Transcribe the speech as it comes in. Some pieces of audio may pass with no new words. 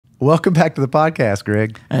Welcome back to the podcast,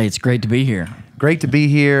 Greg. Hey, it's great to be here. Great to be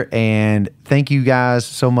here, and thank you guys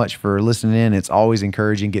so much for listening in. It's always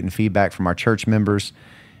encouraging getting feedback from our church members.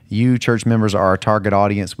 You church members are our target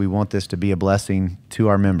audience. We want this to be a blessing to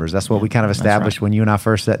our members. That's what we kind of established when you and I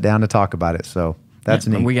first sat down to talk about it. So that's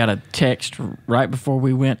neat. We got a text right before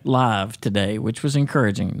we went live today, which was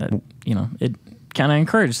encouraging. That it kind of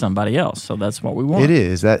encouraged somebody else. So that's what we want. It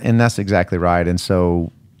is, and that's exactly right. And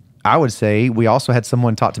so I would say we also had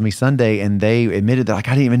someone talk to me Sunday, and they admitted that I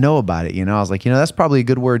didn't even know about it. I was like, that's probably a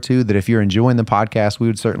good word too. That if you're enjoying the podcast, we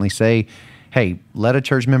would certainly say, hey, let a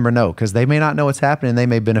church member know, because they may not know what's happening. They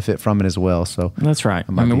may benefit from it as well. So that's right.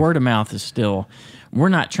 I mean, word of mouth is still. We're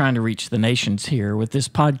not trying to reach the nations here with this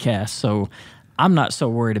podcast, so I'm not so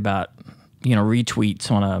worried about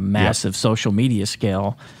retweets on a massive social media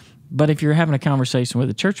scale. But if you're having a conversation with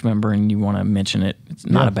a church member and you want to mention it, it's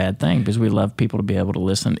not a bad thing, because we love people to be able to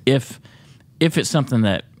listen if it's something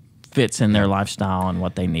that fits in their lifestyle and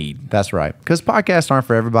what they need. That's right. Because podcasts aren't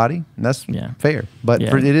for everybody. And that's fair. But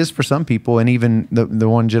it is for some people. And even the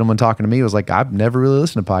one gentleman talking to me was like, I've never really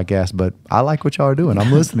listened to podcasts, but I like what y'all are doing.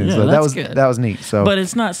 I'm listening. So that was neat. So, but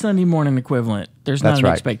it's not Sunday morning equivalent. There's not an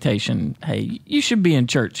expectation, hey, you should be in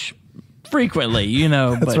church frequently,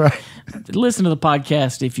 That's but right. Listen to the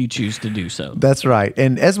podcast if you choose to do so. That's right.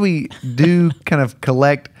 And as we do kind of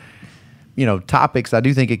collect, topics, I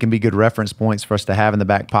do think it can be good reference points for us to have in the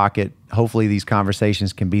back pocket. Hopefully these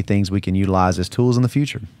conversations can be things we can utilize as tools in the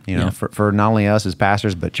future, for not only us as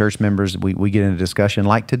pastors, but church members. We get into discussion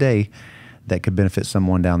like today that could benefit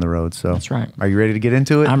someone down the road. So that's right. Are you ready to get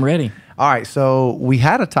into it? I'm ready. All right. So we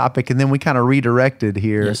had a topic, and then we kind of redirected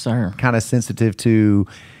here. Yes, sir. Kind of sensitive to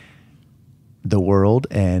the world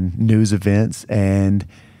and news events and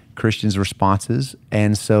Christians' responses.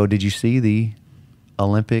 And so did you see the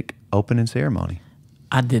Olympic opening ceremony?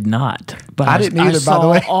 I did not, but I didn't either. By the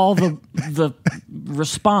way, all the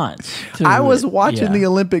response. I was watching the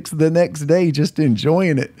Olympics the next day, just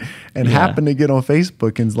enjoying it, and happened to get on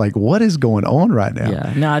Facebook and was like, "What is going on right now?"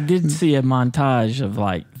 Yeah. Now I did see a montage of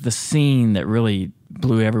like the scene that really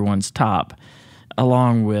blew everyone's top,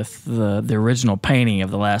 along with the original painting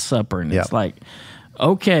of the Last Supper, and it's like,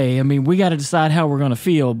 okay, I mean, we got to decide how we're going to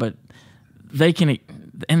feel, but they can.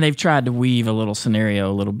 And they've tried to weave a little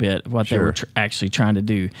scenario, a little bit, what they were actually trying to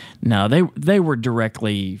do. No, they were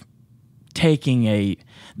directly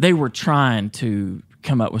they were trying to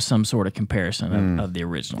come up with some sort of comparison of the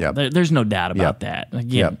original. There's no doubt about that.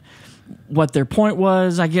 Again, what their point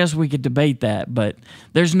was, I guess we could debate that, but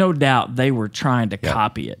there's no doubt they were trying to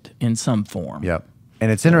copy it in some form. Yep.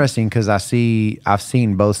 And it's interesting because I've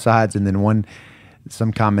seen both sides, and then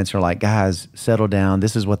some comments are like, guys, settle down.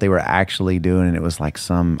 This is what they were actually doing. And it was like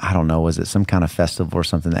was it some kind of festival or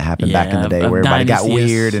something that happened back in the day where everybody got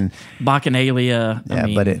weird and Bacchanalia.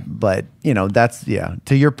 But that's,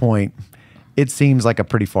 to your point, it seems like a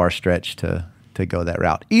pretty far stretch to go that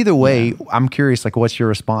route. Either way, I'm curious, like, what's your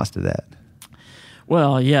response to that?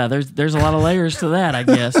 Well, there's a lot of layers to that, I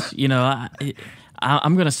guess.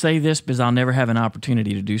 I'm going to say this because I'll never have an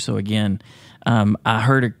opportunity to do so again. I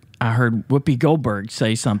heard Whoopi Goldberg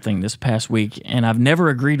say something this past week, and I've never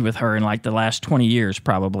agreed with her in like the last 20 years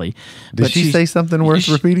probably. Did she say something worth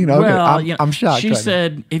repeating? Okay, well, I'm shocked. She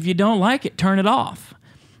said, if you don't like it, turn it off.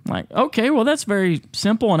 I'm like, okay, well, that's very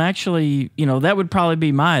simple, and actually, that would probably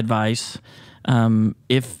be my advice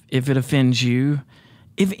if it offends you.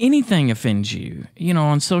 If anything offends you,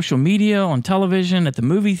 on social media, on television, at the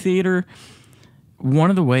movie theater,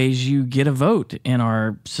 one of the ways you get a vote in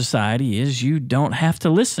our society is you don't have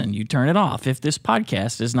to listen. You turn it off. If this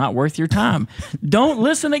podcast is not worth your time, don't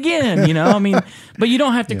listen again, but you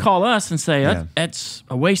don't have to call us and say, that's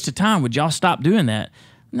a waste of time. Would y'all stop doing that?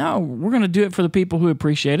 No, we're going to do it for the people who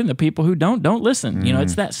appreciate it, and the people who don't listen.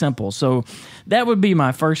 It's that simple. So that would be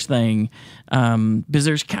my first thing, because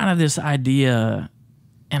there's kind of this idea.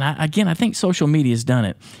 And I think social media has done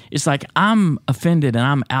it. It's like I'm offended and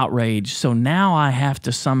I'm outraged, so now I have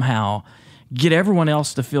to somehow get everyone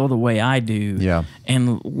else to feel the way I do. Yeah.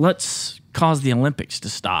 And let's cause the Olympics to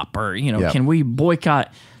stop, or can we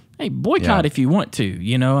boycott? Hey, boycott if you want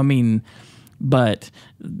to. But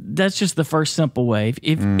that's just the first simple way.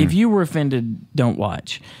 If you were offended, don't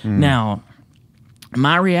watch. Now,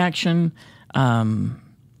 my reaction,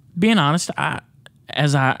 being honest,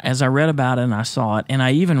 As I read about it and I saw it, and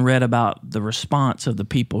I even read about the response of the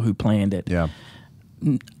people who planned it,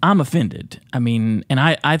 I'm offended. I mean, and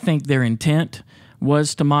I think their intent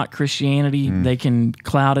was to mock Christianity. They can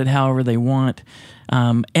cloud it however they want.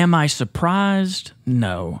 Am I surprised?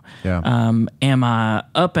 No. Am I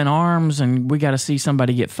up in arms and we got to see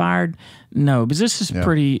somebody get fired? No, because this is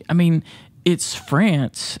pretty, I mean, it's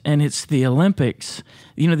France and it's the Olympics.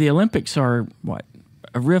 You know, the Olympics are what?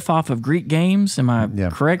 A riff off of Greek games. Am I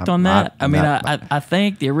correct on that? I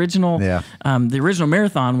think the original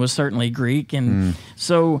marathon was certainly Greek, and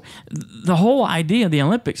so the whole idea of the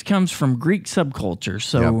Olympics comes from Greek subculture.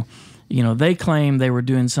 So, you know, they claim they were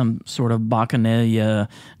doing some sort of Bacchanalia,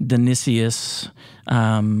 Dionysius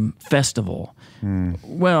festival.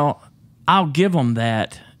 Well, I'll give them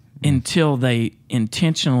that until they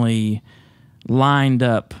intentionally lined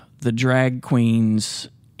up the drag queens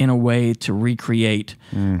in a way to recreate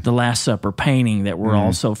the Last Supper painting that we're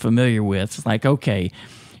all so familiar with. It's like, okay,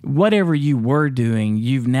 whatever you were doing,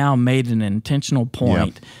 you've now made an intentional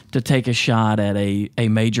point to take a shot at a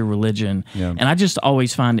major religion. And I just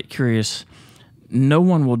always find it curious. No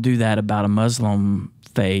one will do that about a Muslim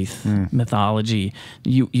faith, mythology.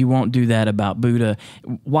 You won't do that about Buddha.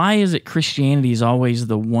 Why is it Christianity is always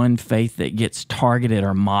the one faith that gets targeted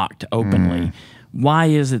or mocked openly? Why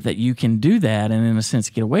is it that you can do that and in a sense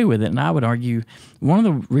get away with it? And I would argue one of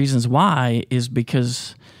the reasons why is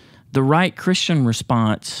because the right Christian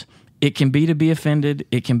response, it can be to be offended,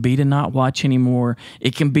 it can be to not watch anymore,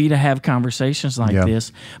 it can be to have conversations like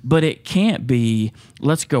this, but it can't be,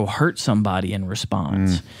 let's go hurt somebody in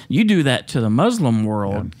response. You do that to the Muslim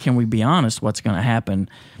world, can we be honest, what's going to happen?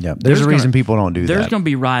 There's a reason people don't do that. There's going to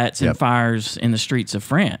be riots and fires in the streets of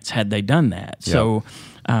France had they done that. So,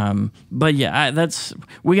 but yeah,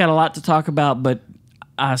 we got a lot to talk about, but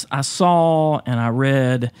I saw and I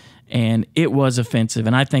read, and it was offensive,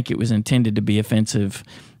 and I think it was intended to be offensive.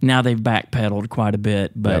 Now they've backpedaled quite a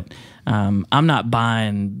bit, but I'm not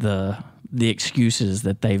buying the excuses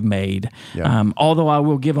that they've made. Although I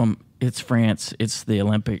will give them, it's France, it's the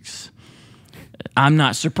Olympics. I'm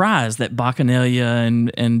not surprised that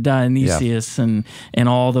Bacchanalia and Dionysius and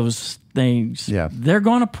all those things, they're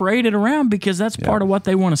going to parade it around because that's part of what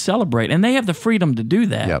they want to celebrate, and they have the freedom to do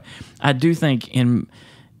that. I do think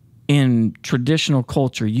in traditional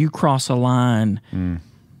culture, you cross a line.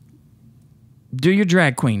 Do your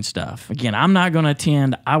drag queen stuff. Again, I'm not going to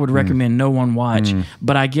attend. I would recommend no one watch,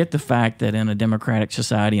 but I get the fact that in a democratic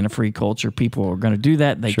society, in a free culture, people are going to do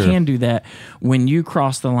that. They can do that. When you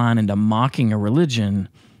cross the line into mocking a religion,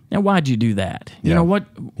 now why'd you do that? You know what?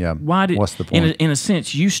 Why did? What's the point? In a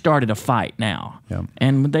sense, you started a fight now,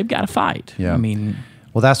 and they've got to fight. I mean,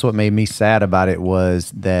 well, that's what made me sad about it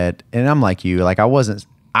was that, and I'm like you, like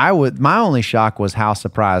my only shock was how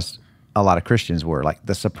surprised a lot of Christians were. Like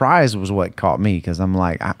the surprise was what caught me, because I'm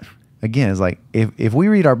like, again, it's like if we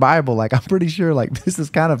read our Bible, like I'm pretty sure like this is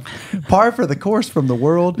kind of par for the course from the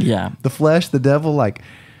world. The flesh, the devil, like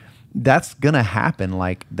that's gonna happen.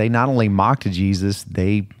 Like they not only mocked Jesus,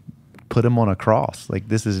 they put him on a cross. Like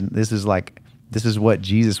this is what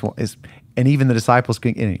Jesus is. And even the disciples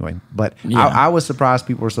can, anyway. But I was surprised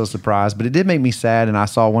people were so surprised. But it did make me sad. And I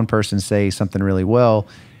saw one person say something really well,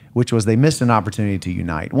 which was they missed an opportunity to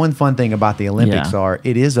unite. One fun thing about the Olympics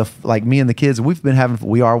it is like me and the kids,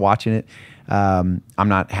 we are watching it. I'm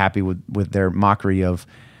not happy with their mockery of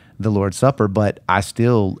the Lord's Supper, but I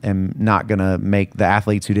still am not going to make the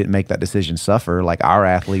athletes who didn't make that decision suffer. Like our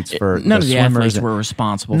athletes, for none of the athletes were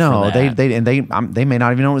responsible. No, for that. they may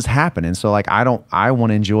not even know it was happening. So like I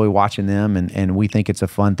want to enjoy watching them, and we think it's a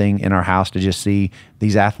fun thing in our house to just see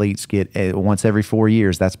these athletes get once every 4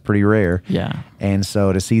 years. That's pretty rare. And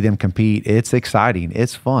so to see them compete, it's exciting.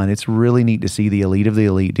 It's fun. It's really neat to see the elite of the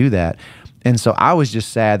elite do that. And so I was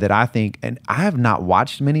just sad that I think, and I have not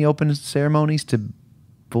watched many open ceremonies, to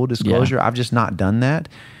full disclosure. I've just not done that.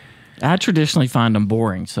 I traditionally find them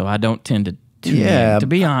boring, so I don't tend to tune in, to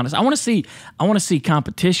be honest. I want to see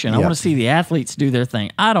competition. I want to see the athletes do their thing.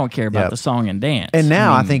 I don't care about the song and dance. And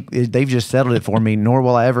now I think they've just settled it for me, nor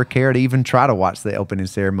will I ever care to even try to watch the opening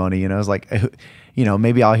ceremony. You know, it's like, you know,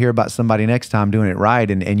 maybe I'll hear about somebody next time doing it right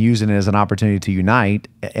and using it as an opportunity to unite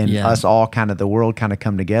and us all kind of, the world kind of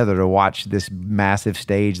come together to watch this massive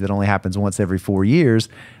stage that only happens once every 4 years.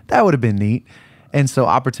 That would have been neat. And so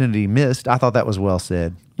opportunity missed. I thought that was well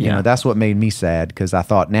said. You know, that's what made me sad, because I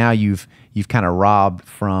thought now you've kind of robbed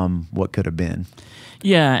from what could have been.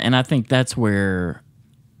 Yeah, and I think that's where,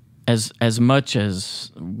 as much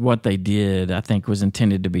as what they did, I think was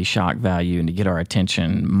intended to be shock value and to get our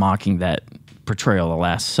attention, mocking that portrayal of the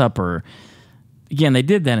Last Supper. Again, they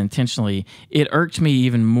did that intentionally. It irked me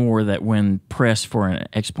even more that when pressed for an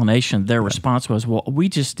explanation, their response was, "Well, we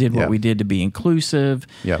just did what we did to be inclusive,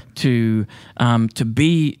 to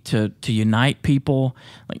unite people."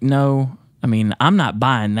 Like, no, I mean, I'm not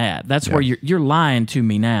buying that. That's where you're lying to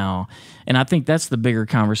me now, and I think that's the bigger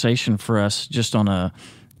conversation for us, just on an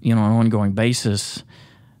ongoing basis.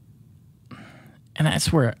 And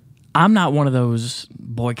that's where I'm not one of those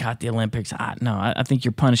boycott the Olympics. I think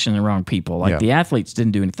you're punishing the wrong people. Like the athletes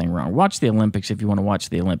didn't do anything wrong. Watch the Olympics if you want to watch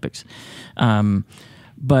the Olympics.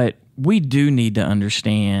 But we do need to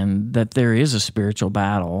understand that there is a spiritual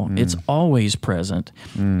battle. It's always present.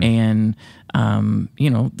 And,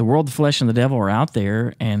 the world, the flesh, and the devil are out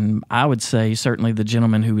there. And I would say certainly the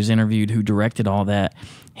gentleman who was interviewed who directed all that,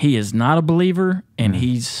 he is not a believer, and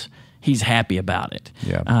he's happy about it.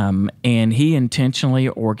 Yeah. And he intentionally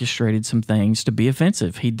orchestrated some things to be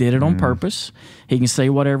offensive. He did it on purpose. He can say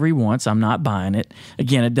whatever he wants. I'm not buying it.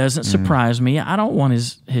 Again, it doesn't surprise me. I don't want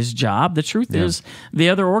his job. The truth is, the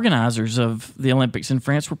other organizers of the Olympics in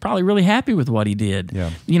France were probably really happy with what he did.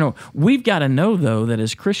 Yeah. We've got to know, though, that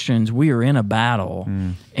as Christians, we are in a battle.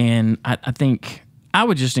 And I think I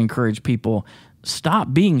would just encourage people,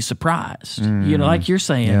 stop being surprised. Like you're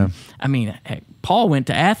saying. Yeah. I mean, heck, Paul went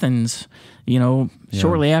to Athens,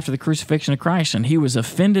 shortly after the crucifixion of Christ, and he was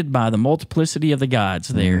offended by the multiplicity of the gods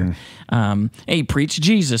there. He preached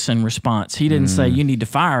Jesus in response. He didn't say you need to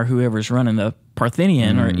fire whoever's running the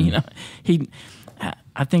Parthenian, or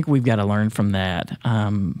I think we've got to learn from that.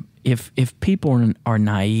 If people are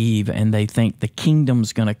naive and they think the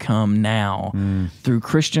kingdom's going to come now through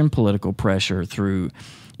Christian political pressure, through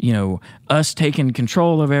us taking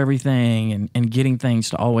control of everything and getting things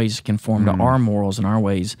to always conform to our morals and our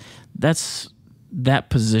ways, that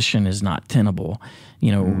position is not tenable.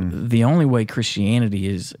 The only way Christianity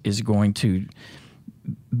is going to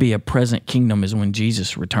be a present kingdom is when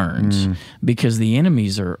Jesus returns, because the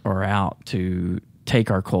enemies are out to take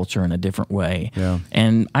our culture in a different way. Yeah.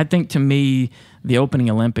 And I think, to me, the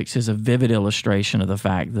opening Olympics is a vivid illustration of the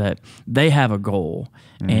fact that they have a goal,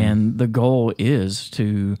 and the goal is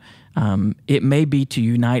to, it may be to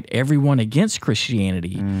unite everyone against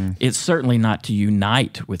Christianity. It's certainly not to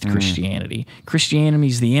unite with Christianity. Christianity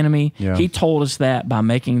is the enemy. Yeah. He told us that by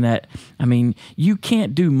making that. I mean, you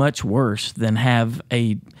can't do much worse than have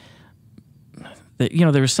there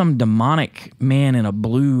was some demonic man in a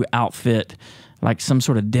blue outfit, like some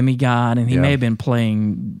sort of demigod, and he may have been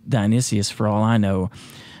playing Dionysius for all I know.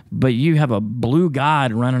 But you have a blue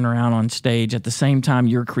god running around on stage at the same time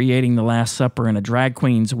you're creating the Last Supper, and a drag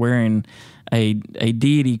queen's wearing a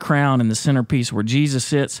deity crown in the centerpiece where Jesus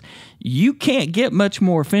sits. You can't get much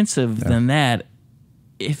more offensive than that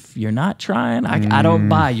if you're not trying. I don't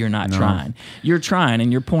buy you're not trying. You're trying,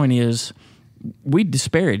 and your point is, we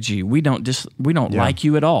disparage you. We don't like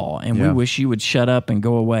you at all, and we wish you would shut up and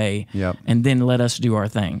go away, and then let us do our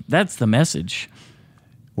thing. That's the message.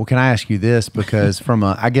 Well, can I ask you this? Because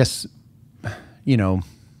I guess,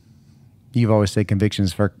 you've always said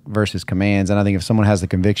convictions versus commands, and I think if someone has the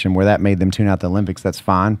conviction where that made them tune out the Olympics, that's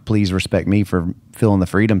fine. Please respect me for feeling the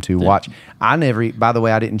freedom to watch. By the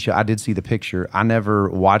way, I did see the picture. I never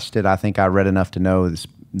watched it. I think I read enough to know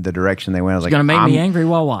the direction they went. I was like, going to make me angry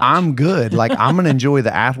while watching. I'm good. Like, I'm going to enjoy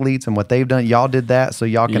the athletes and what they've done. Y'all did that, so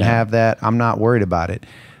y'all can have that. I'm not worried about it.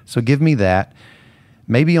 So give me that.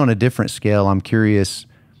 Maybe on a different scale, I'm curious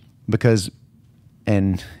because,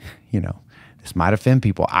 and this might offend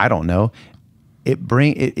people. I don't know.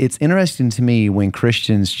 It's interesting to me when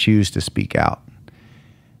Christians choose to speak out.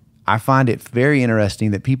 I find it very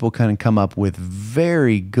interesting that people can come up with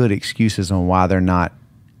very good excuses on why they're not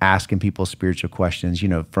asking people spiritual questions,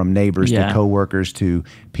 from neighbors to coworkers to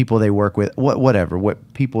people they work with,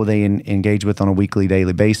 what people they engage with on a weekly,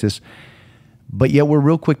 daily basis. But yet we're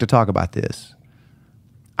real quick to talk about this.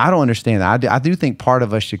 I don't understand that. I do think part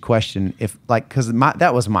of us should question because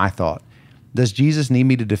that was my thought. Does Jesus need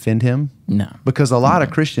me to defend him? No. Because a lot of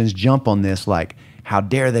Christians jump on this like, how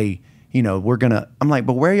dare they, I'm like,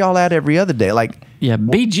 but where y'all at every other day? Like,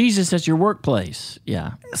 be Jesus at your workplace.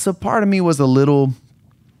 Yeah. So part of me was a little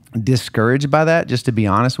discouraged by that, just to be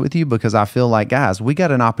honest with you, because I feel like, guys, we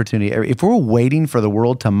got an opportunity. If we're waiting for the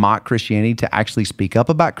world to mock Christianity to actually speak up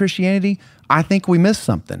about Christianity, I think we missed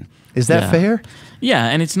something. Is that fair? Yeah,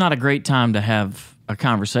 and it's not a great time to have a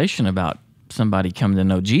conversation about somebody coming to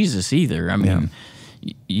know Jesus either. I mean,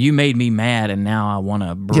 you made me mad, and now I want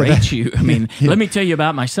to berate you. I mean, let me tell you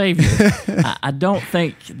about my Savior. I don't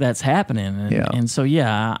think that's happening. And so,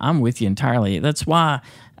 I'm with you entirely. That's why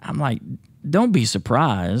I'm like, don't be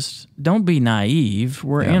surprised. Don't be naive.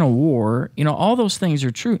 We're in a war. All those things are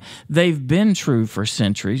true. They've been true for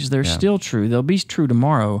centuries. They're still true. They'll be true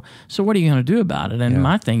tomorrow. So what are you going to do about it? And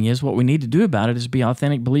my thing is, what we need to do about it is be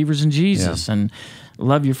authentic believers in Jesus and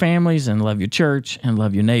love your families and love your church and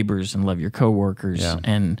love your neighbors and love your coworkers.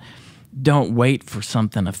 And don't wait for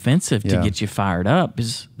something offensive to get you fired up.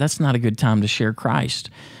 That's not a good time to share Christ.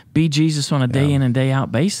 Be Jesus on a day in and day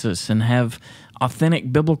out basis and have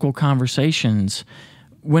authentic biblical conversations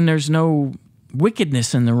when there's no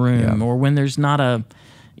wickedness in the room, or when there's not a,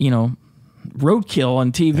 roadkill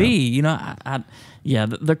on TV.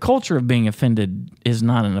 The culture of being offended is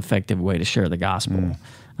not an effective way to share the gospel.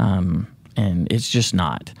 And it's just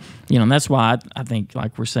not. And that's why I think,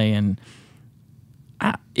 like we're saying,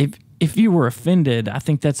 if you were offended, I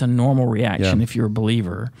think that's a normal reaction if you're a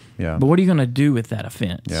believer. Yeah. But what are you going to do with that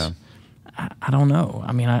offense? Yeah. I don't know.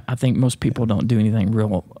 I mean, I think most people don't do anything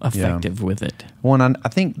real effective with it. Well, and I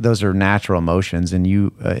think those are natural emotions, and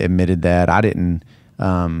you admitted that. I didn't.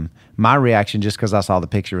 My reaction, just because I saw the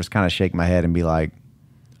picture, was kind of shake my head and be like,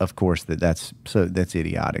 "Of course that's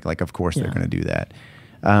idiotic. Like, of course they're going to do that."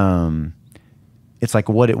 It's like,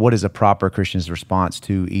 what is a proper Christian's response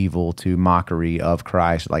to evil, to mockery of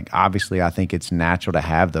Christ? Like, obviously, I think it's natural to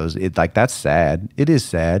have those. That's sad. It is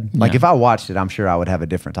sad. Like, if I watched it, I'm sure I would have a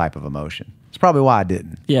different type of emotion. It's probably why I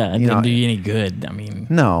didn't. Yeah, it didn't do you any good. I mean,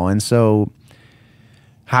 no. And so,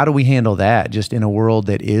 how do we handle that? Just in a world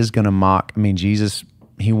that is going to mock. I mean, Jesus,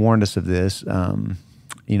 he warned us of this. I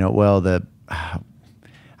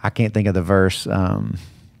can't think of the verse.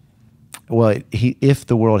 If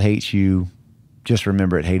the world hates you, just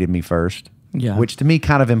remember it hated me first. Yeah. Which to me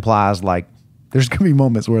kind of implies like there's going to be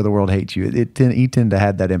moments where the world hates you. You tend to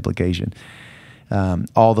have that implication.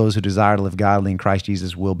 All those who desire to live godly in Christ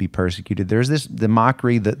Jesus will be persecuted. There's the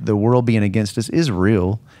mockery that the world being against us is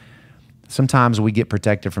real. Sometimes we get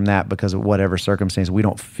protected from that because of whatever circumstance. We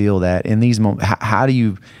don't feel that. In these moments, how do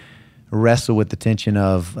you wrestle with the tension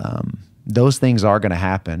of those things are going to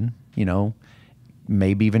happen,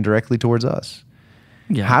 maybe even directly towards us?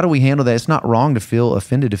 Yeah. How do we handle that? It's not wrong to feel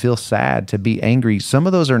offended, to feel sad, to be angry. Some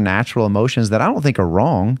of those are natural emotions that I don't think are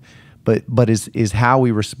wrong, but is how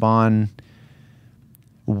we respond.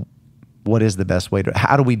 What is the best way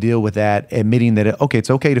how do we deal with that? Admitting that, it's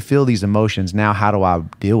okay to feel these emotions. Now, how do I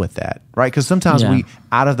deal with that? Right? Because sometimes we,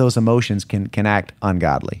 out of those emotions, can act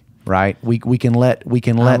ungodly. Right? We can let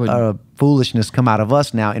foolishness come out of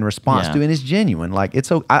us now in response to, and it's genuine. Like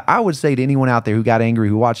I would say to anyone out there who got angry,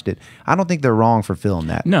 who watched it, I don't think they're wrong for feeling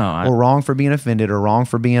that. No, or wrong for being offended, or wrong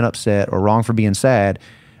for being upset, or wrong for being sad.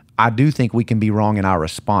 I do think we can be wrong in our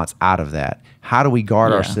response out of that. How do we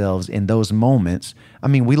guard ourselves in those moments? I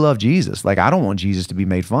mean, we love Jesus. Like, I don't want Jesus to be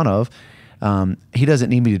made fun of. He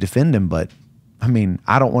doesn't need me to defend him, but I mean,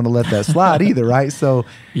 I don't want to let that slide either, right? So,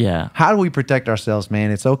 how do we protect ourselves, man?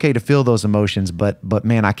 It's okay to feel those emotions, but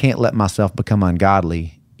man, I can't let myself become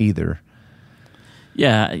ungodly either.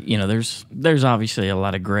 Yeah, there's obviously a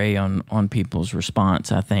lot of gray on people's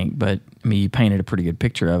response, I think, but I mean, you painted a pretty good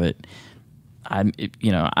picture of it.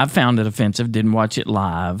 I found it offensive. Didn't watch it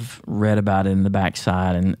live. Read about it in the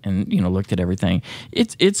backside, and looked at everything.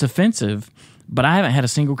 It's offensive. But I haven't had a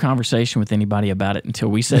single conversation with anybody about it until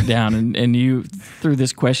we sat down and you threw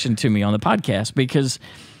this question to me on the podcast. Because,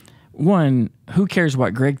 one, who cares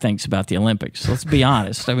what Greg thinks about the Olympics? Let's be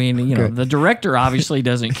honest. I mean, the director obviously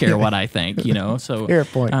doesn't care what I think, So, fair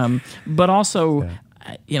point. But also,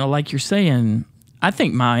 like you're saying, I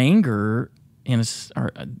think my anger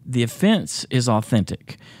the offense is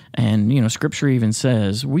authentic. And, Scripture even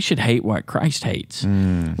says we should hate what Christ hates.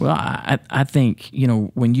 Well, I think,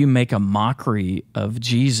 when you make a mockery of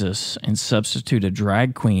Jesus and substitute a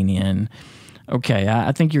drag queen in, okay,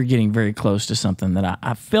 I think you're getting very close to something that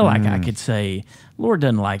I feel like I could say, Lord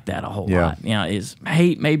doesn't like that a whole lot. Is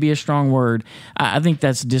hate may be a strong word. I think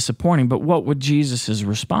that's disappointing, but what would Jesus'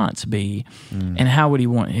 response be? And how would he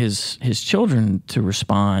want his children to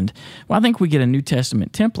respond? Well, I think we get a New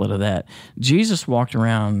Testament template of that. Jesus walked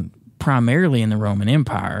around primarily in the Roman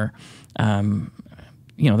Empire.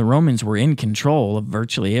 The Romans were in control of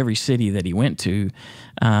virtually every city that he went to.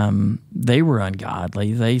 They were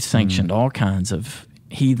ungodly. They sanctioned all kinds of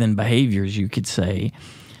heathen behaviors, you could say.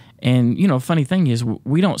 And, funny thing is,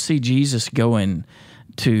 we don't see Jesus going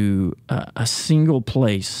to a single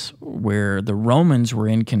place where the Romans were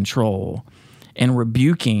in control and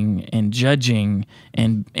rebuking and judging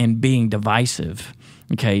and being divisive.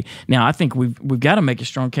 Okay. Now, I think we've got to make a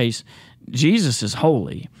strong case. Jesus is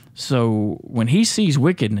holy. So when he sees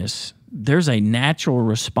wickedness, there's a natural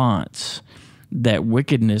response that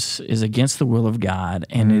wickedness is against the will of God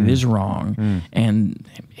and it is wrong. And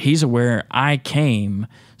he's aware I came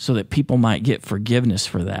so that people might get forgiveness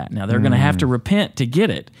for that. Now, they're going to have to repent to get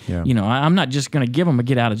it. Yeah. I'm not just going to give them a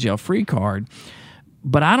get-out-of-jail-free card,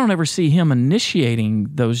 but I don't ever see him initiating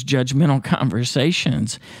those judgmental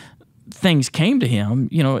conversations. Things came to him.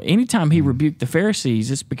 Anytime he rebuked the Pharisees,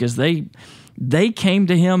 it's because they came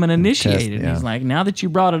to him and initiated. He's like, now that you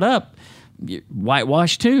brought it up,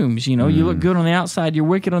 whitewashed tombs, you look good on the outside, you're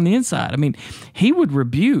wicked on the inside. I mean, he would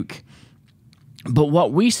rebuke, but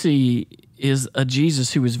what we see is a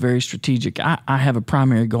Jesus who is very strategic. I have a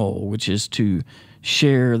primary goal, which is to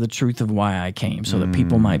share the truth of why I came so that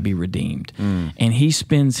people might be redeemed. And he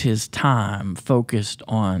spends his time focused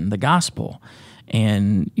on the gospel.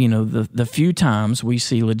 And, you know, the few times we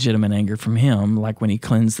see legitimate anger from him, like when he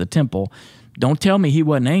cleansed the temple, don't tell me he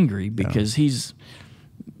wasn't angry, because he's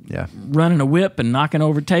running a whip and knocking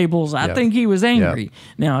over tables. I think he was angry.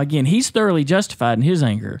 Now, again, he's thoroughly justified in his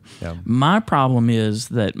anger. My problem is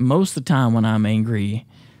that most of the time when I'm angry,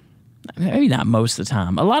 maybe not most of the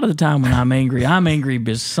time, a lot of the time when I'm angry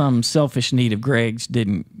because some selfish need of Greg's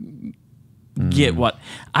didn't get what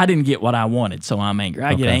I wanted, so I'm angry.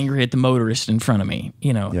 I get angry at the motorist in front of me,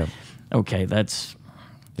 you know. Okay, that's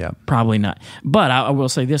probably not. But I will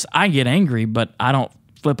say this, I get angry, but I don't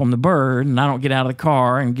flip them the bird, and I don't get out of the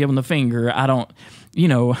car and give them the finger. I don't, you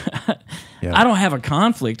know, I don't have a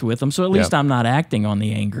conflict with them, so at least I'm not acting on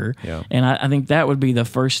the anger. And I think that would be the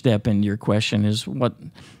first step in your question is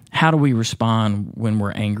how do we respond when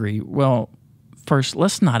we're angry? Well, first,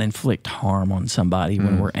 let's not inflict harm on somebody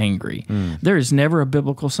when we're angry. There is never a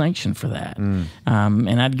biblical sanction for that.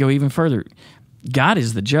 And I'd go even further. God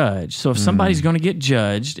is the judge. So if somebody's going to get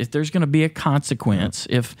judged, if there's going to be a consequence,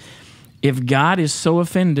 if God is so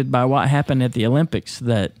offended by what happened at the Olympics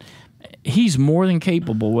that he's more than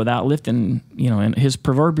capable, without lifting, you know, in his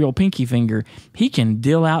proverbial pinky finger, he can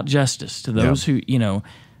deal out justice to those who, you know,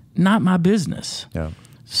 not my business.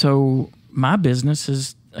 So my business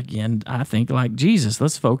is, again, I think like Jesus,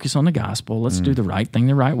 let's focus on the gospel. Let's do the right thing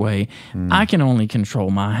the right way. I can only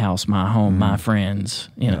control my house, my home, my friends,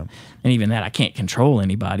 you know, and even that I can't control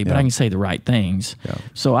anybody, but I can say the right things.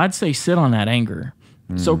 So I'd say sit on that anger.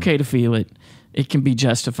 It's okay to feel it. It can be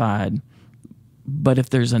justified. But if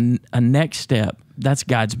there's a next step, that's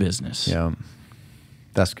God's business. Yeah,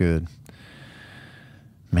 that's good.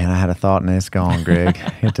 Man, I had a thought and it's gone, Greg.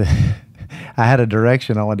 I had a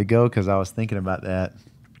direction I wanted to go because I was thinking about that.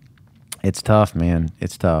 It's tough, man.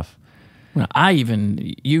 It's tough. Well,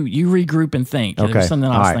 you regroup and think. Okay. There's something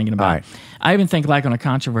I was thinking about. Right. I even think like on a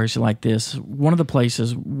controversy like this, one of the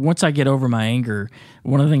places, once I get over my anger,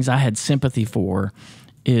 one of the things I had sympathy for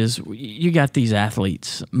is you got these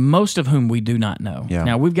athletes, most of whom we do not know.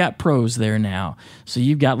 Now, we've got pros there now. So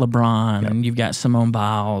you've got LeBron and you've got Simone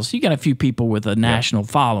Biles. You got a few people with a national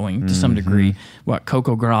following to some degree.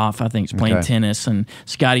 Coco Gauff, I think, is playing tennis, and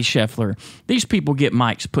Scotty Scheffler. These people get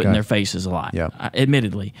mics put in their faces a lot,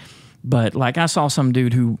 admittedly. But like I saw some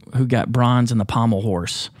dude who got bronze in the pommel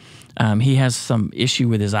horse. He has some issue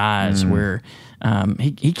with his eyes where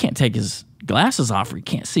he can't take his glasses off or he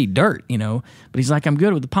can't see dirt, you know. But he's like, I'm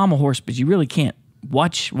good with the pommel horse, but you really can't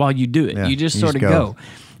watch while you do it. You just sort of go.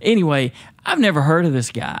 Anyway, I've never heard of this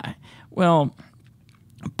guy. Well,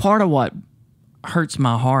 part of what hurts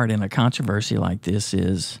my heart in a controversy like this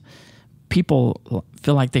is people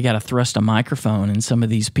feel like they got to thrust a microphone in some of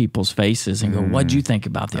these people's faces and go, what'd you think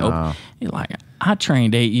about the Open? You're like, I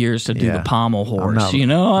trained 8 years to do the pommel horse, you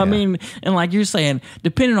know? I mean, and like you're saying,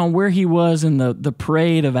 depending on where he was in the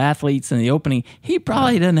parade of athletes in the opening, he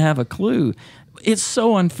probably doesn't have a clue. It's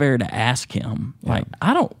so unfair to ask him. Like,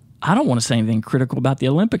 I don't want to say anything critical about the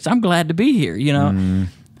Olympics. I'm glad to be here, you know?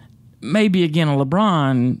 Maybe, again, a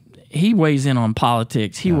LeBron, he weighs in on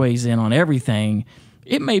politics. He weighs in on everything.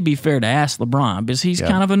 It may be fair to ask LeBron because he's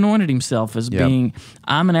kind of anointed himself as being,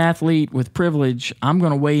 I'm an athlete with privilege. I'm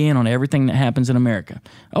going to weigh in on everything that happens in America.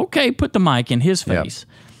 Okay, put the mic in his face.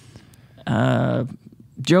 Joe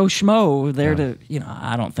Schmo there to, you know,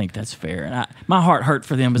 I don't think that's fair. And my heart hurt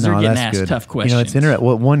for them because they're getting asked tough questions. You know, it's interesting.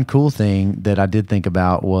 Well, one cool thing that I did think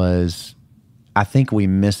about was I think we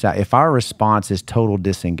miss out. If our response is total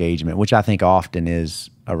disengagement, which I think often is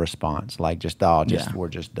a response, like just, we're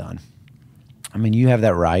just done. I mean, you have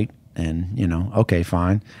that right, and, you know, okay,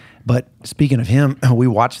 fine. But speaking of him, we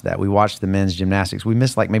watched that. We watched the men's gymnastics. We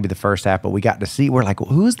missed, like, maybe the first half, but we got to see. We're like, well,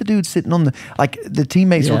 who is the dude sitting on the – like, the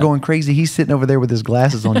teammates were going crazy. He's sitting over there with his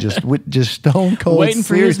glasses on just stone cold waiting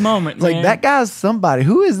for his moment, man. Like, that guy's somebody.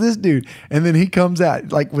 Who is this dude? And then he comes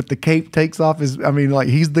out, like, with the cape, takes off his – I mean, like,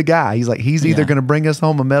 he's the guy. He's like, he's either going to bring us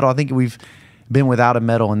home a medal. I think we've been without a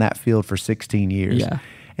medal in that field for 16 years. Yeah.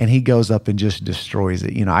 And he goes up and just destroys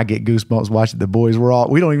it. You know, I get goosebumps watching the boys.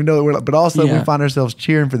 We don't even know that we're, but also we find ourselves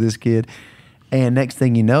cheering for this kid. And next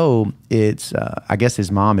thing you know, it's I guess his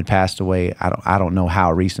mom had passed away. I don't know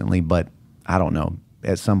how recently, but I don't know,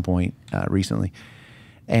 at some point recently.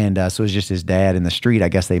 And so it's just his dad in the street. I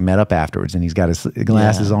guess they met up afterwards, and he's got his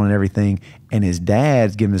glasses on and everything. And his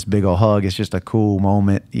dad's giving this big old hug. It's just a cool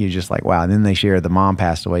moment. You're just like, wow. And then they share the mom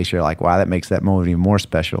passed away. Share like, wow, that makes that moment even more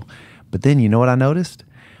special. But then you know what I noticed?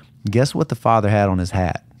 Guess what the father had on his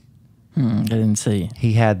hat? I didn't see.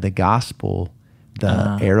 He had the gospel,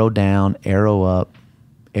 the arrow down, arrow up,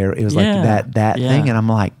 arrow. It was like that thing, and I'm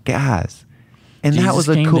like, guys, and Jesus that was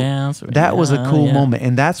a came cool. down, so- that was a yeah, cool yeah. moment,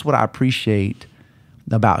 and that's what I appreciate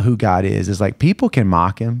about who God is. Is like people can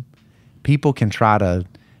mock him, people can try to,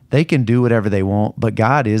 they can do whatever they want, but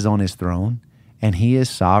God is on his throne, and he is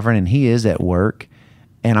sovereign, and he is at work.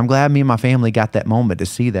 And I'm glad me and my family got that moment to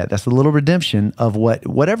see that. That's a little redemption of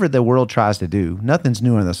whatever the world tries to do. Nothing's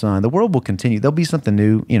new under the sun. The world will continue. There'll be something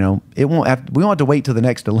new. You know, it won't have. We won't have to wait till the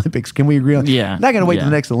next Olympics. Can we agree on? Yeah. Not going to wait Yeah.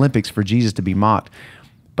 till the next Olympics for Jesus to be mocked.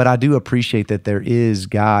 But I do appreciate that there is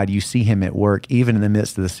God. You see him at work, even in the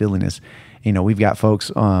midst of the silliness. You know, we've got folks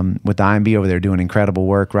with the IMB over there doing incredible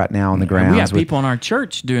work right now on the grounds. We got people in our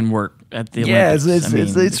church doing work at the yeah,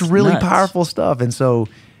 Olympics. it's really nuts. powerful stuff. And so,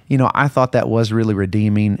 you know, I thought that was really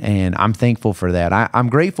redeeming, and I'm thankful for that. I'm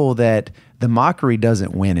grateful that the mockery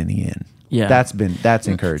doesn't win in the end. Yeah. That's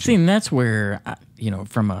encouraging. See, and that's where, you know,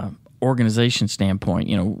 from a organization standpoint,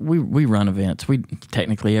 you know, we run events. We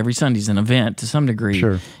technically every Sunday's an event to some degree.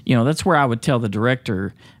 Sure. You know, that's where I would tell the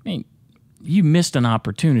director, I mean, you missed an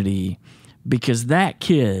opportunity because that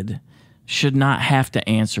kid should not have to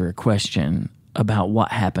answer a question about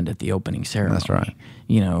what happened at the opening ceremony. That's right.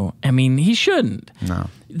 You know, I mean, he shouldn't. No.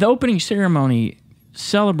 The opening ceremony,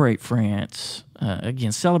 celebrate France,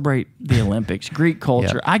 again, celebrate the Olympics, Greek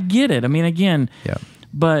culture. Yep. I get it. I mean, again, Yep.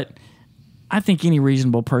 but I think any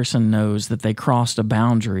reasonable person knows that they crossed a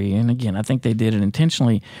boundary. And again, I think they did it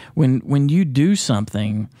intentionally. When you do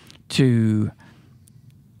something to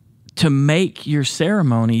make your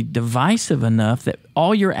ceremony divisive enough that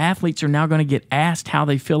all your athletes are now going to get asked how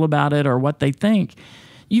they feel about it or what they think,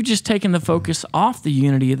 you've just taken the focus off the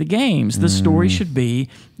unity of the games. The story should be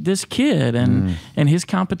this kid and his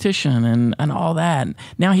competition and all that.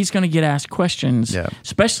 Now he's going to get asked questions, Yeah.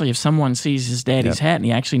 especially if someone sees his daddy's hat and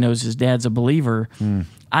he actually knows his dad's a believer.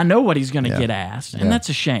 I know what he's going to get asked, and that's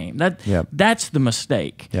a shame. That's the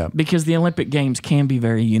mistake because the Olympic Games can be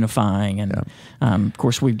very unifying. And of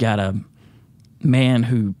course, we've got a man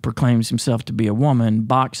who proclaims himself to be a woman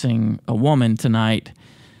boxing a woman tonight.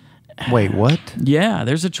 Wait, what? Yeah,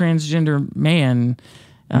 there's a transgender man.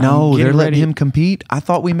 No, they're getting letting ready- him compete. I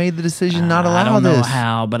thought we made the decision not allow I don't this. know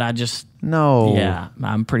how, but I just No. yeah,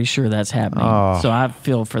 I'm pretty sure that's happening. Oh. So I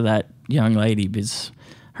feel for that young lady because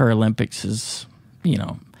her Olympics is, you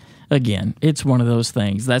know, again, it's one of those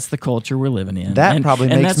things. That's the culture we're living in. That probably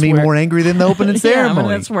makes that's me where- more angry than the opening Yeah, I mean, ceremony.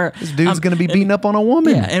 that's where this dude's I'm- going to be beating up on a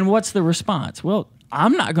woman. Yeah, and what's the response? Well,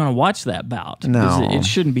 I'm not going to watch that bout. 'Cause No. it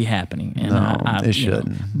shouldn't be happening. And No, it you know,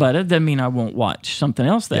 shouldn't. but it doesn't mean I won't watch something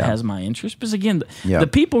else that Yeah. has my interest. Because again, Yeah. the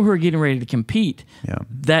people who are getting ready to compete, Yeah.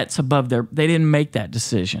 that's above their. They didn't make that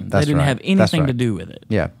decision. That's they didn't right. have That's anything right. to do with it.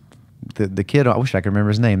 Yeah. The kid, I wish I could remember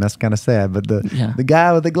his name. That's kind of sad. But Yeah. the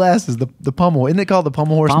guy with the glasses, the pommel, isn't it called the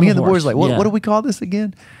pommel horse? Pommel Me and the boys horse, like, what, yeah. what do we call this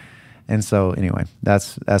again? And so anyway,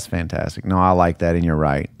 that's fantastic. No, I like that, and you're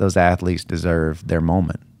right. Those athletes deserve their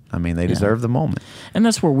moment. I mean, they deserve the moment. And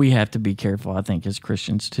that's where we have to be careful, I think, as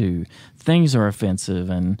Christians too. Things are offensive,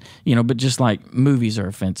 and you know, but just like movies are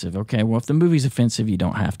offensive. Okay, well, if the movie's offensive, you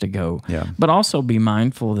don't have to go. Yeah. But also be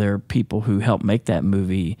mindful there are people who helped make that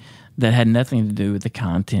movie that had nothing to do with the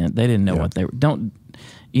content. They didn't know what they were.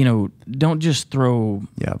 Don't just throw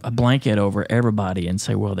Yeah. a blanket over everybody and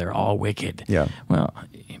say, well, they're all wicked. Yeah. Well,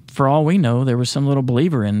 for all we know, there was some little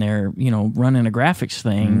believer in there, you know, running a graphics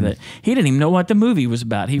thing that he didn't even know what the movie was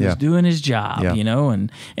about. He was Yeah. doing his job, Yeah. you know, and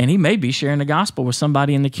he may be sharing the gospel with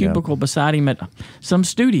somebody in the cubicle beside him at some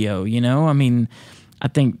studio, you know. I mean, I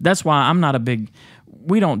think that's why I'm not a big,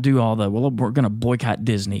 we don't do all the, well, we're going to boycott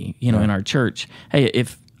Disney, you know, in our church. Hey,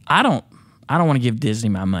 if I don't want to give Disney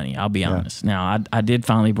my money, I'll be honest. Now, I did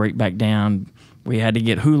finally break back down. We had to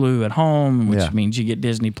get Hulu at home, which Yeah. means you get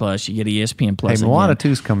Disney Plus, you get ESPN Plus. Hey, Moana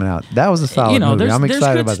again. 2's coming out. That was a solid You know, movie. I'm there's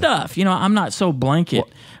excited good about stuff. You know, I'm not so blanket,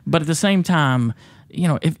 but at the same time, you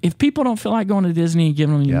know, if people don't feel like going to Disney and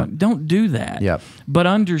giving them, Yeah. don't do that. Yep. But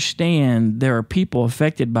understand there are people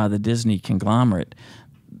affected by the Disney conglomerate.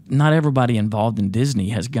 Not everybody involved in Disney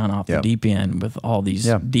has gone off the Yep. deep end with all these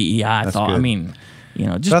Yeah. DEI That's thoughts. I good. mean, you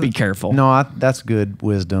know, just be careful. No, that's good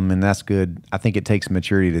wisdom, and that's good. I think it takes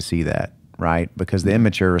maturity to see that, right? Because the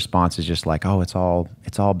immature response is just like, oh, it's all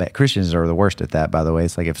bad. Christians are the worst at that, by the way.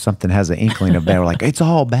 It's like if something has an inkling of bad, we're like, it's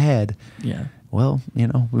all bad. Yeah. Well, you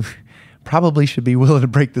know, we probably should be willing to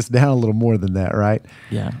break this down a little more than that, right?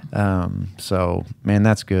 Yeah. So, man,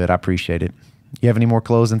 that's good. I appreciate it. You have any more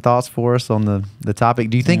closing thoughts for us on the topic?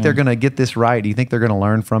 Do you think they're going to get this right? Do you think they're going to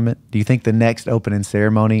learn from it? Do you think the next opening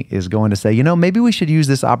ceremony is going to say, you know, maybe we should use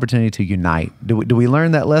this opportunity to unite? Do we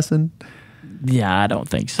learn that lesson? Yeah, I don't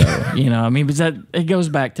think so. I mean, because it goes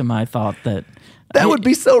back to my thought that would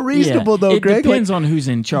be so reasonable, though, Greg. It depends on who's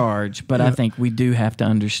in charge, but I think we do have to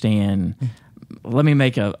understand. Let me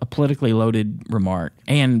make a politically loaded remark,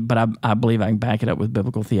 but I believe I can back it up with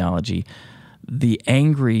biblical theology. The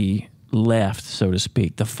angry left, so to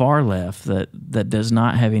speak, the far left that does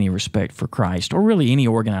not have any respect for Christ or really any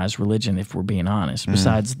organized religion, if we're being honest,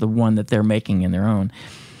 besides the one that they're making in their own,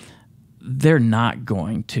 they're not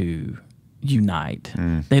going to unite.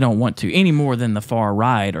 They don't want to any more than the far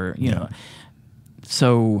right or, know.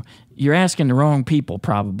 So you're asking the wrong people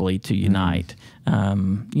probably to unite.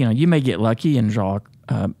 You may get lucky and draw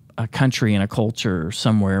a country and a culture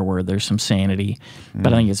somewhere where there's some sanity,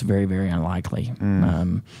 but I think it's very, very unlikely.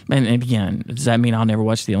 And again, does that mean I'll never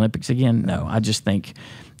watch the Olympics again? No, I just think,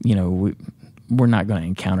 we're not going to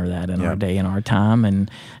encounter that in our day and our time. And,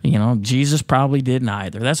 Jesus probably didn't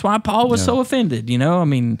either. That's why Paul was so offended, I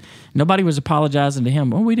mean, nobody was apologizing to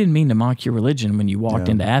him. Well, we didn't mean to mock your religion when you walked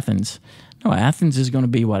into Athens. No, Athens is going to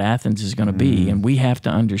be what Athens is going to be, and we have to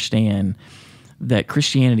understand that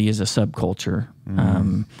Christianity is a subculture.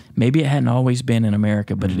 Maybe it hadn't always been in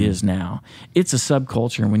America, but it is now. It's a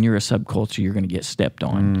subculture, and when you're a subculture, you're going to get stepped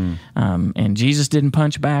on. And Jesus didn't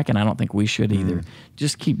punch back, and I don't think we should either.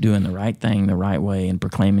 Just keep doing the right thing the right way and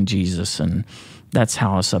proclaiming Jesus, and that's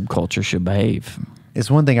how a subculture should behave. It's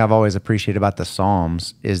one thing I've always appreciated about the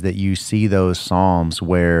Psalms is that you see those Psalms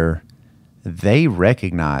where they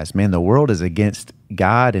recognize, man, the world is against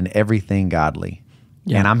God and everything godly.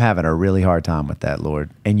 Yeah. And I'm having a really hard time with that, Lord.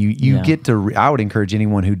 And you get to, I would encourage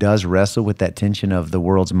anyone who does wrestle with that tension of the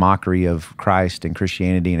world's mockery of Christ and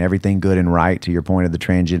Christianity and everything good and right, to your point of the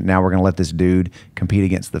transient, now we're going to let this dude compete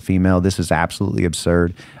against the female. This is absolutely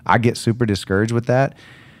absurd. I get super discouraged with that.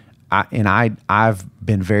 I've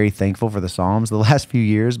been very thankful for the Psalms the last few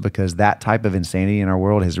years because that type of insanity in our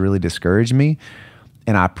world has really discouraged me.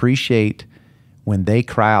 And I appreciate when they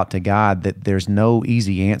cry out to God that there's no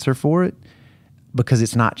easy answer for it, because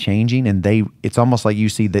it's not changing, and it's almost like you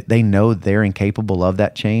see that they know they're incapable of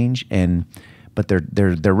that change, but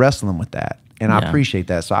they're wrestling with that, and I appreciate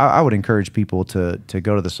that. So I would encourage people to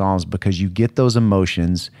go to the Psalms because you get those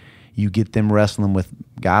emotions, you get them wrestling with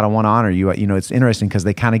God. I want to honor you. It's interesting because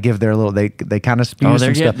they kind of give their little they kind of spew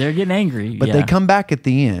some stuff. They're getting angry, but they come back at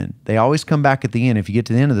the end. They always come back at the end. If you get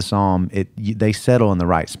to the end of the Psalm, they settle in the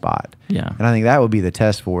right spot. Yeah, and I think that would be the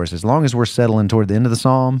test for us. As long as we're settling toward the end of the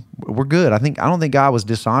Psalm, we're good. I don't think God was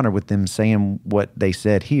dishonored with them saying what they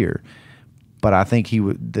said here, but I think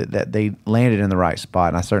that they landed in the right spot,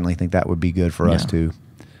 and I certainly think that would be good for us to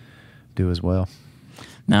do as well.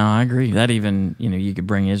 No, I agree. That even, you could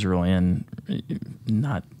bring Israel in,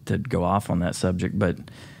 not to go off on that subject, but,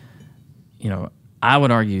 I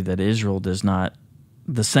would argue that Israel does not,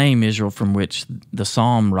 the same Israel from which the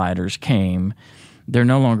Psalm writers came, they're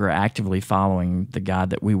no longer actively following the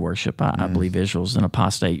God that we worship. I believe Israel's an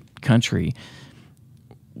apostate country.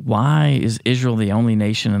 Why is Israel the only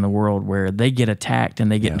nation in the world where they get attacked and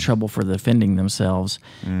they get in trouble for defending themselves?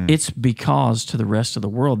 It's because to the rest of the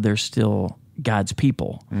world, they're still God's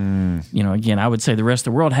people. Again, I would say the rest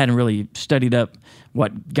of the world hadn't really studied up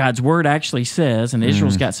what God's word actually says, and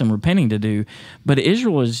Israel's got some repenting to do. But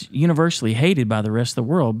Israel is universally hated by the rest of the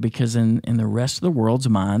world because in the rest of the world's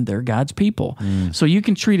mind, they're God's people. So you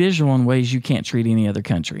can treat Israel in ways you can't treat any other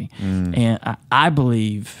country. And I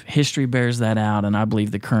believe history bears that out, and I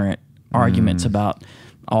believe the current arguments about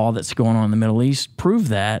all that's going on in the Middle East prove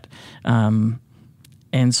that.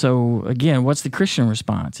 And so, again, what's the Christian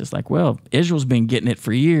response? It's like, well, Israel's been getting it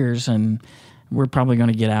for years, and we're probably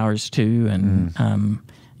going to get ours too. And,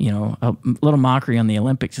 a little mockery on the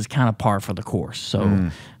Olympics is kind of par for the course. So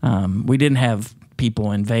we didn't have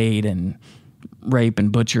people invade and rape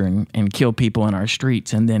and butcher and kill people in our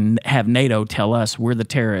streets and then have NATO tell us we're the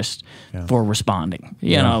terrorists for responding.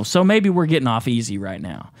 You know, so maybe we're getting off easy right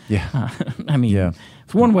now.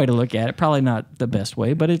 It's one way to look at it. Probably not the best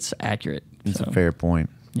way, but it's accurate. It's a fair point.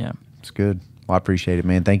 Yeah. It's good. Well, I appreciate it,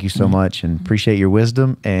 man. Thank you so much, and appreciate your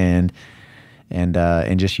wisdom and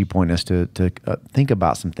just you pointing us to think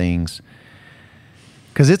about some things,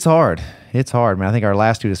 because it's hard. It's hard, man. I think our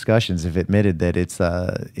last two discussions have admitted that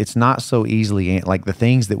it's not so easily, like the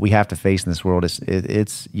things that we have to face in this world.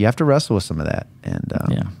 It's you have to wrestle with some of that,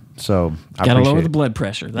 and so I gotta lower it. the blood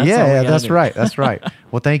pressure. That's that's right. That's right.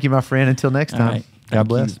 Well, thank you, my friend. Until next time. Right. God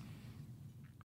bless. You.